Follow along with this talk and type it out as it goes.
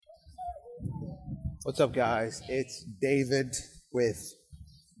What's up, guys? It's David with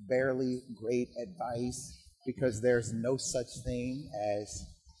barely great advice because there's no such thing as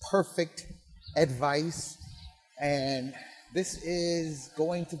perfect advice. And this is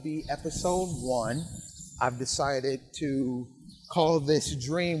going to be episode 1. I've decided to call this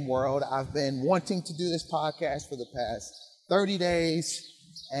Dream World. I've been wanting to do this podcast for the past 30 days.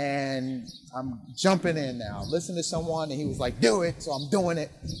 And I'm jumping in now. Listen to someone and he was like, do it. So I'm doing it.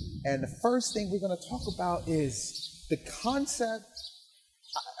 And the first thing we're going to talk about is the concept.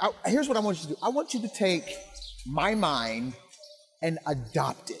 Here's what I want you to do. I want you to take my mind and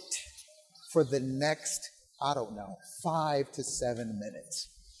adopt it for the next, 5 to 7 minutes.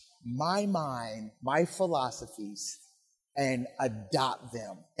 My mind, my philosophies, and adopt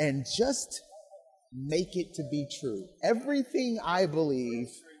them. And just make it to be true. Everything I believe,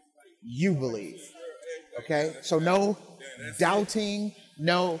 you believe. Okay? So no doubting,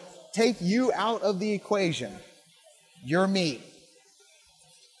 no, take you out of the equation. You're me.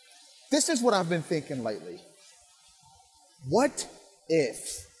 This is what I've been thinking lately. What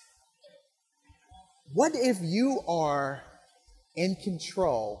if you are in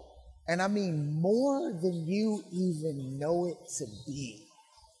control, and I mean more than you even know it to be,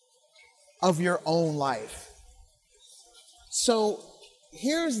 of your own life? So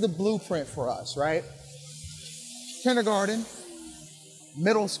here's the blueprint for us, right? Kindergarten,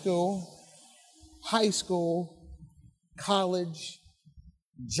 middle school, high school, college,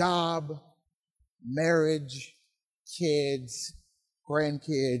 job, marriage, kids,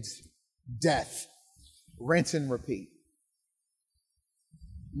 grandkids, death, rinse and repeat.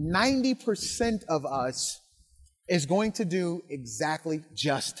 90% of us is going to do exactly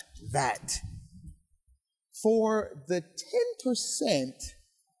just that. For the 10%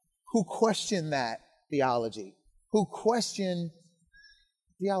 who question that theology,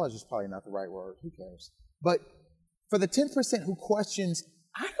 theology is probably not the right word, who cares? But for the 10% who questions,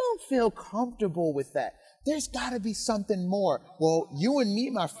 I don't feel comfortable with that. There's got to be something more. Well, you and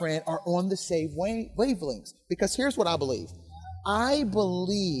me, my friend, are on the same wavelengths. Because here's what I believe. I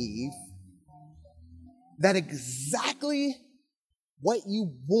believe that exactly what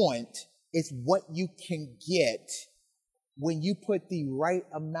you want is what you can get when you put the right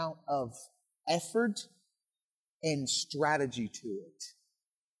amount of effort and strategy to it.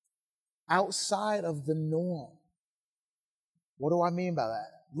 Outside of the norm. What do I mean by that?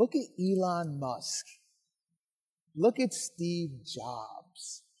 Look at Elon Musk. Look at Steve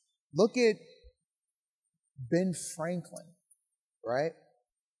Jobs. Look at Ben Franklin, right?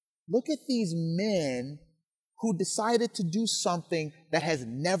 Look at these men who decided to do something that has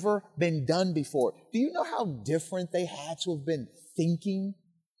never been done before. Do you know how different they had to have been thinking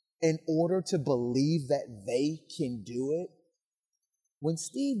in order to believe that they can do it? When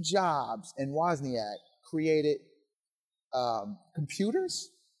Steve Jobs and Wozniak created computers,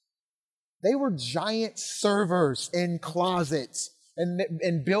 they were giant servers in closets.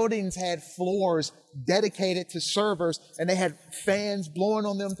 And buildings had floors dedicated to servers, and they had fans blowing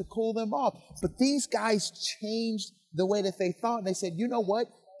on them to cool them off. But these guys changed the way that they thought. And they said, you know what?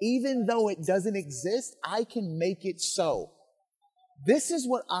 Even though it doesn't exist, I can make it so. This is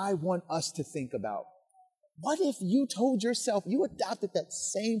what I want us to think about. What if you told yourself, you adopted that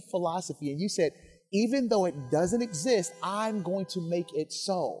same philosophy, and you said, even though it doesn't exist, I'm going to make it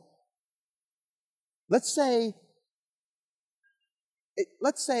so. Let's say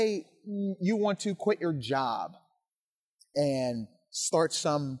you want to quit your job and start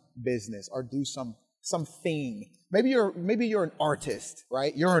some business or do something. Maybe you're an artist,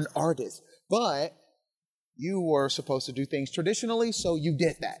 right? You're an artist, but you were supposed to do things traditionally, so you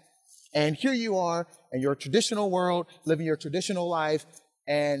did that. And here you are in your traditional world, living your traditional life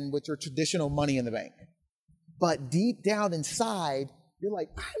and with your traditional money in the bank. But deep down inside, you're like,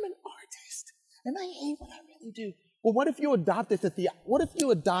 I'm an artist and I hate what I really do. Well, what if you adopted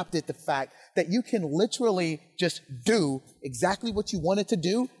the fact that you can literally just do exactly what you wanted to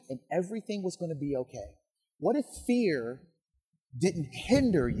do and everything was going to be okay? What if fear didn't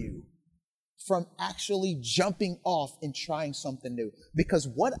hinder you from actually jumping off and trying something new? Because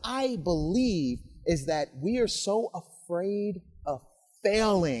what I believe is that we are so afraid of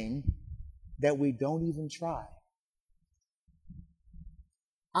failing that we don't even try.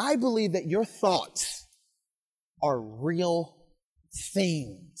 I believe that your thoughts are real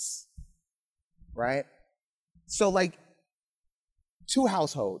things, right? So like 2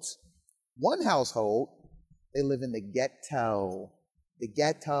 households. One household, they live in the ghetto,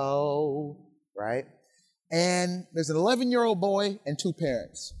 right? And there's an 11-year-old boy and 2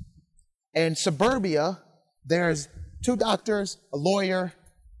 parents. In suburbia, there's 2 doctors, a lawyer,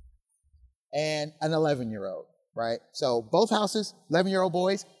 and an 11-year-old, right? So both houses, 11-year-old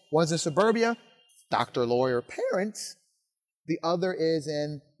boys. One's in suburbia, doctor, lawyer, parents. The other is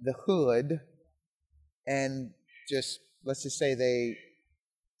in the hood, and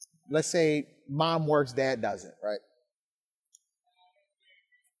let's say mom works, dad doesn't, right?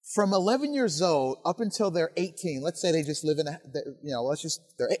 From 11 years old up until they're 18, let's say they just live in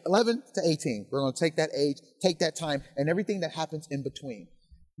they're 11 to 18. We're going to take that age, take that time, and everything that happens in between.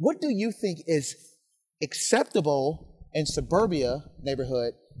 What do you think is acceptable in suburbia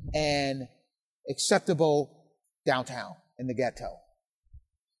neighborhood and acceptable downtown in the ghetto?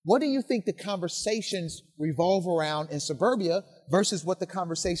 What do you think the conversations revolve around in suburbia versus what the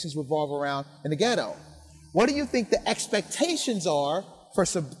conversations revolve around in the ghetto? What do you think the expectations are for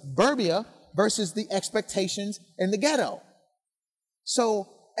suburbia versus the expectations in the ghetto? So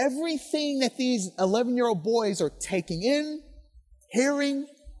everything that these 11-year-old boys are taking in, hearing,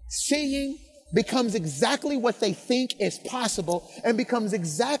 seeing, becomes exactly what they think is possible and becomes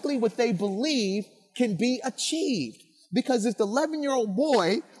exactly what they believe can be achieved. Because if the 11-year-old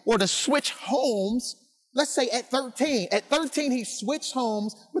boy were to switch homes, let's say at 13 he switched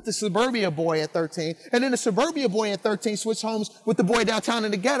homes with the suburbia boy at 13, and then the suburbia boy at 13 switched homes with the boy downtown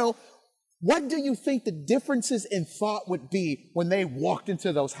in the ghetto, what do you think the differences in thought would be when they walked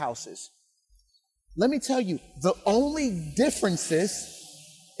into those houses? Let me tell you, the only differences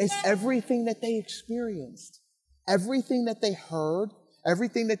is everything that they experienced, everything that they heard,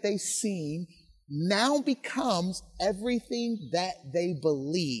 everything that they seen, now becomes everything that they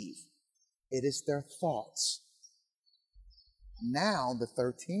believe. It is their thoughts. Now the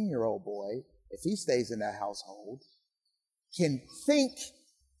 13-year-old boy, if he stays in that household, can think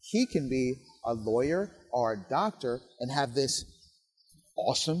he can be a lawyer or a doctor and have this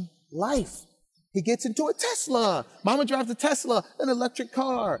awesome life. He gets into a Tesla. Mama drives a Tesla, an electric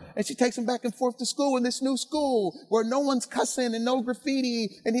car, and she takes him back and forth to school in this new school where no one's cussing and no graffiti,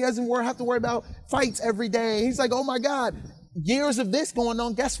 and he doesn't have to worry about fights every day. He's like, oh my God, years of this going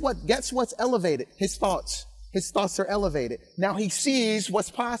on. Guess what? Guess what's elevated? His thoughts. His thoughts are elevated. Now he sees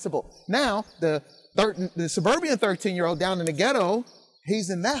what's possible. Now the suburban 13-year-old down in the ghetto, he's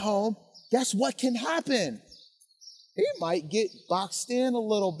in that home. Guess what can happen? He might get boxed in a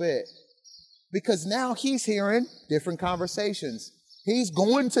little bit. Because now he's hearing different conversations. He's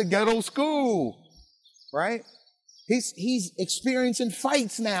going to ghetto school, right? He's experiencing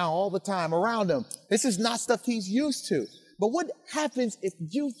fights now all the time around him. This is not stuff he's used to. But what happens if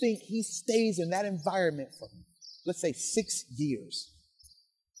you think he stays in that environment for, let's say, 6 years?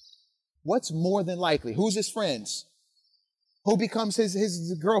 What's more than likely? Who's his friends? Who becomes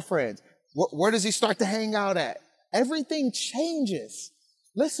his girlfriend? Where does he start to hang out at? Everything changes.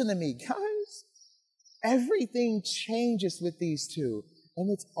 Listen to me, guys. Everything changes with these two. And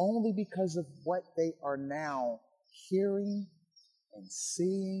it's only because of what they are now hearing and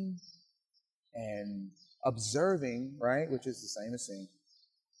seeing and observing, right? Which is the same as seeing.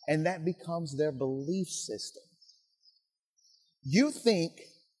 And that becomes their belief system. You think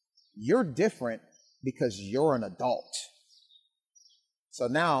you're different because you're an adult. So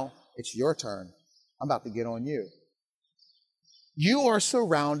now it's your turn. I'm about to get on you. You are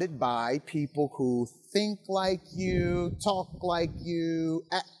surrounded by people who think like you, talk like you,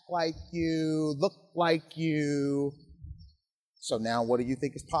 act like you, look like you. So now what do you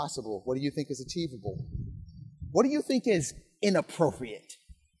think is possible? What do you think is achievable? What do you think is inappropriate?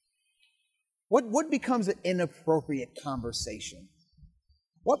 What becomes an inappropriate conversation?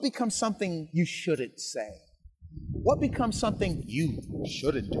 What becomes something you shouldn't say? What becomes something you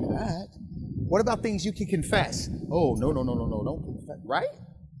shouldn't do that? What about things you can confess? Oh, no, don't confess, right?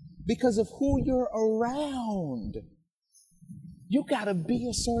 Because of who you're around. You got to be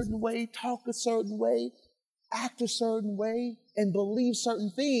a certain way, talk a certain way, act a certain way, and believe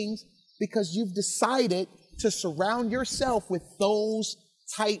certain things because you've decided to surround yourself with those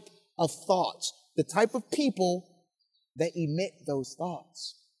type of thoughts, the type of people that emit those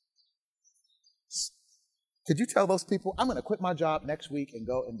thoughts. Could you tell those people, I'm going to quit my job next week and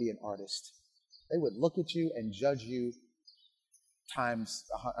go and be an artist? They would look at you and judge you times,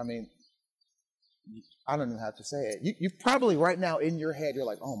 I don't know how to say it. You probably right now in your head, you're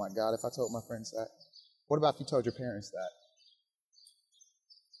like, oh my God, if I told my friends that. What about if you told your parents that?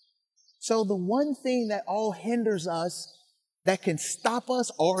 So the one thing that all hinders us, that can stop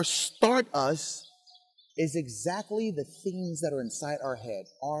us or start us, is exactly the things that are inside our head,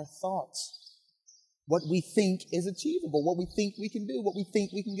 our thoughts. What we think is achievable, what we think we can do, what we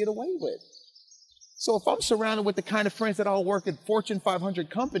think we can get away with. So if I'm surrounded with the kind of friends that all work at Fortune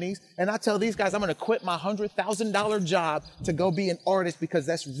 500 companies, and I tell these guys I'm going to quit my $100,000 job to go be an artist because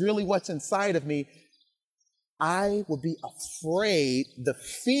that's really what's inside of me, I would be afraid the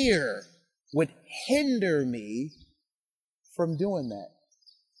fear would hinder me from doing that.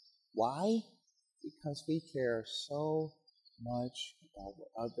 Why? Because we care so much about what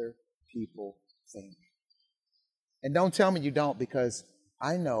other people think. And don't tell me you don't, because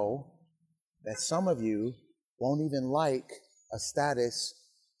I know that some of you won't even like a status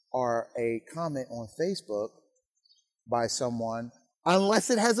or a comment on Facebook by someone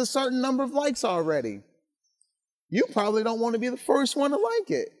unless it has a certain number of likes already. You probably don't want to be the first one to like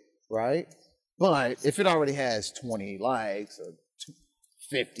it, right? But if it already has 20 likes or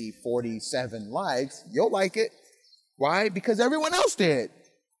 50, 47 likes, you'll like it. Why? Because everyone else did.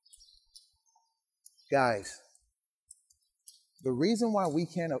 Guys, the reason why we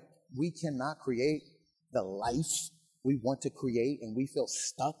cannot create the life we want to create and we feel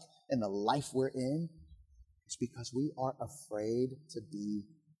stuck in the life we're in is because we are afraid to be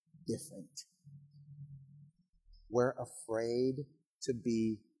different. We're afraid to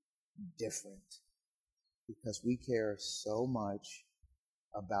be different because we care so much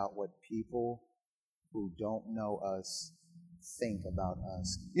about what people who don't know us think about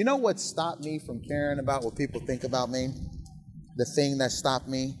us. You know what stopped me from caring about what people think about me? The thing that stopped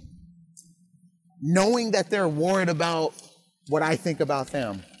me? Knowing that they're worried about what I think about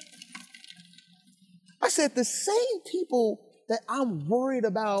them. I said, the same people that I'm worried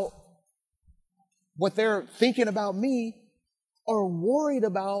about what they're thinking about me are worried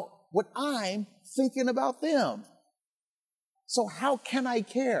about what I'm thinking about them. So how can I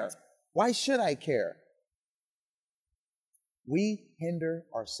care? Why should I care? We hinder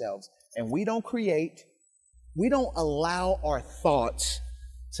ourselves, and we don't allow our thoughts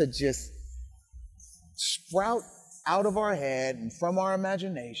to just sprout out of our head and from our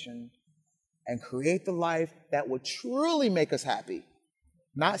imagination and create the life that would truly make us happy,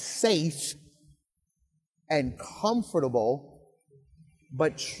 not safe and comfortable,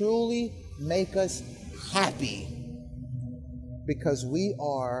 but truly make us happy, because we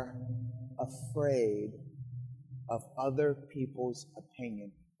are afraid of other people's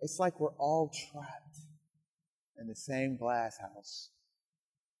opinion. It's like we're all trapped in the same glass house.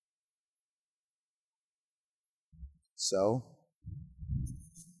 So,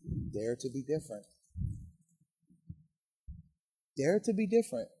 dare to be different. Dare to be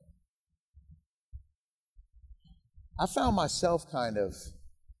different. I found myself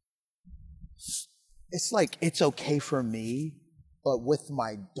it's like it's okay for me, but with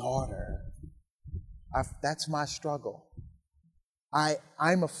my daughter, that's my struggle.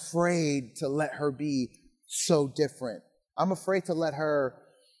 I'm afraid to let her be so different. I'm afraid to let her,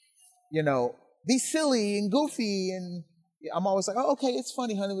 be silly and goofy, and I'm always like, oh, okay, it's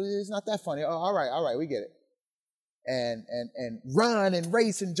funny, honey, but it's not that funny. Oh, all right, we get it. And run and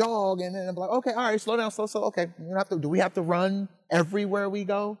race and jog, and then I'm like, okay, all right, slow down, slow, okay. Do we have to run everywhere we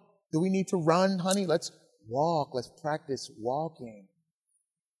go? Do we need to run, honey? Let's walk. Let's practice walking.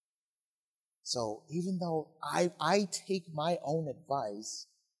 So even though I take my own advice,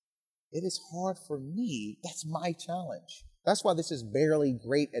 it is hard for me. That's my challenge. That's why this is barely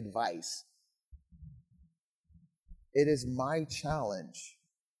great advice. It is my challenge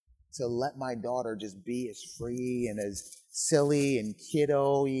to let my daughter just be as free and as silly and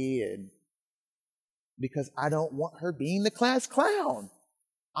kiddo-y, and because I don't want her being the class clown.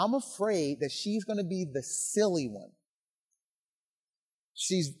 I'm afraid that she's going to be the silly one.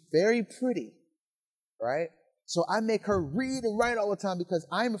 She's very pretty, right? So I make her read and write all the time because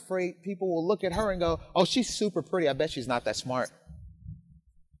I'm afraid people will look at her and go, oh, she's super pretty. I bet she's not that smart.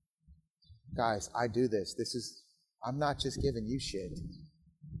 Guys, I do this. I'm not just giving you shit.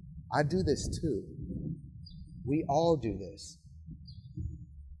 I do this too. We all do this.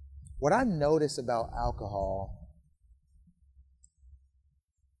 What I notice about alcohol,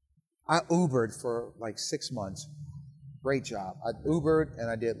 I Ubered for like 6 months. Great job. I Ubered and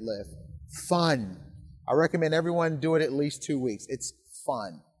I did Lyft. Fun. I recommend everyone do it at least 2 weeks. It's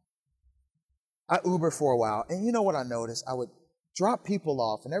fun. I Ubered for a while, and you know what I noticed? I would drop people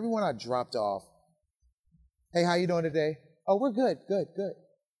off, and everyone I dropped off, hey, how you doing today? Oh, we're good.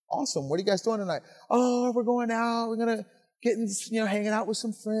 Awesome. What are you guys doing tonight? Oh, we're going out. We're going to get in, hanging out with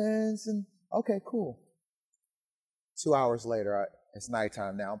some friends. And okay, cool. 2 hours later, it's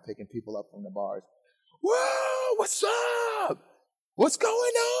nighttime now. I'm picking people up from the bars. Whoa, what's up? What's going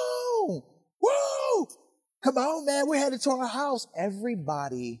on? Whoa, come on, man. We're headed to our house.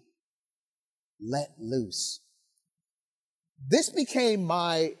 Everybody let loose. This became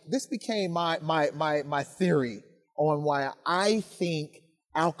my theory on why I think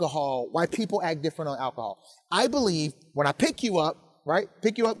why people act different on alcohol. I believe when I pick you up, right?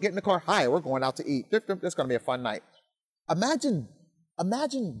 Pick you up, get in the car. Hi, we're going out to eat. This is going to be a fun night. Imagine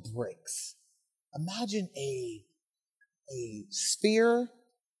bricks. Imagine a sphere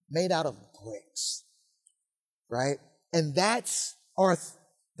made out of bricks, right? And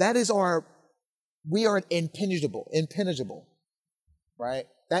we are impenetrable, right?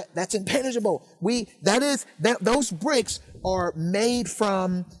 That's impenetrable. Those bricks are made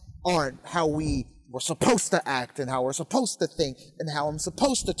from how we were supposed to act and how we're supposed to think and how I'm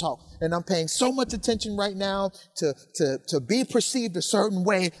supposed to talk. And I'm paying so much attention right now to be perceived a certain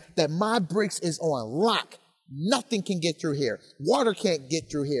way that my bricks is on lock. Nothing can get through here. Water can't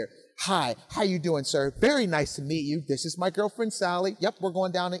get through here. Hi, how you doing, sir? Very nice to meet you. This is my girlfriend, Sally. Yep, we're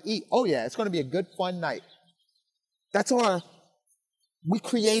going down to eat. Oh yeah, it's going to be a good, fun night. We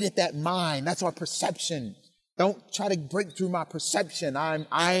created that mind. That's our perception. Don't try to break through my perception.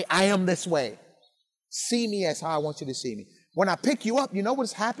 I am this way. See me as how I want you to see me. When I pick you up, you know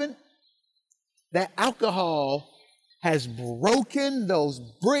what's happened? That alcohol has broken those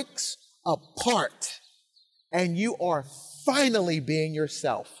bricks apart, and you are finally being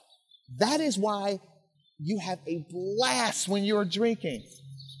yourself. That is why you have a blast when you're drinking.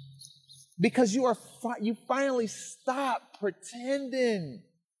 Because you finally stop pretending.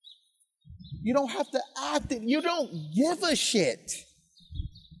 You don't have to act it. You don't give a shit.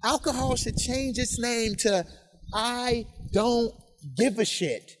 Alcohol should change its name to I don't give a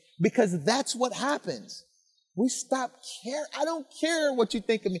shit. Because that's what happens. We stop caring. I don't care what you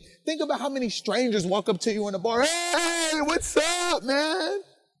think of me. Think about how many strangers walk up to you in the bar. Hey, what's up, man?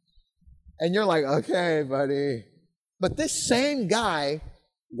 And you're like, okay, buddy. But this same guy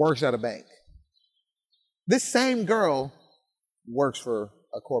works at a bank. This same girl works for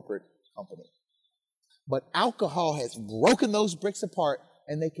a corporate company. But alcohol has broken those bricks apart,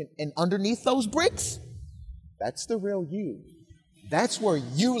 and underneath those bricks, that's the real you. That's where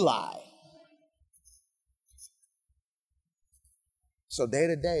you lie. So day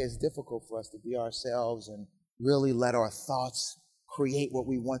to day, it's difficult for us to be ourselves and really let our thoughts create what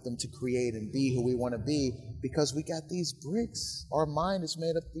we want them to create and be who we want to be, because we got these bricks. Our mind is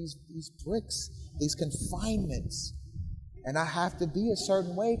made up of these bricks, these confinements. And I have to be a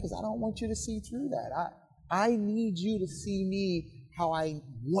certain way because I don't want you to see through that. I need you to see me how I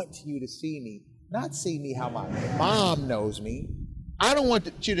want you to see me, not see me how my mom knows me. I don't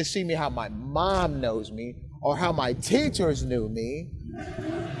want you to see me how my mom knows me or how my teachers knew me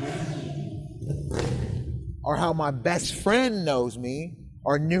or how my best friend knows me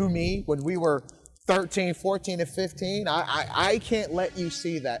or knew me when we were 13, 14, and 15. I can't let you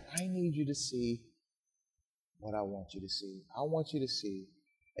see that. I need you to see what I want you to see. I want you to see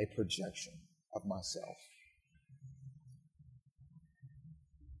a projection of myself.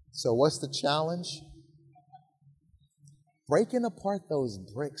 So what's the challenge? Breaking apart those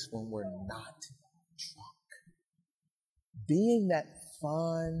bricks when we're not drunk. Being that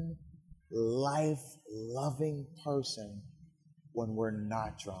fun, life-loving person when we're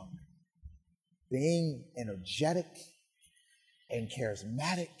not drunk. Being energetic and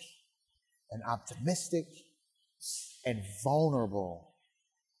charismatic and optimistic and vulnerable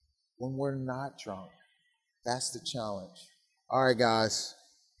when we're not drunk. That's the challenge. All right, guys.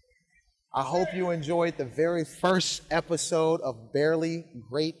 I hope you enjoyed the very first episode of Barely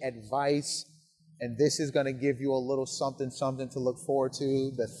Great Advice. And this is going to give you a little something to look forward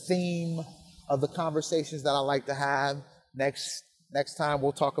to. The theme of the conversations that I like to have. Next time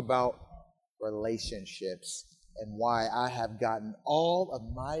we'll talk about relationships and why I have gotten all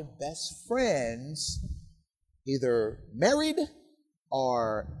of my best friends either married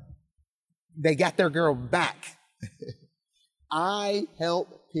or they got their girl back. I help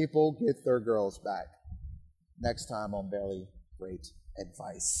people get their girls back. Next time on Barely Great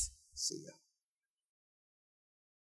Advice. See ya.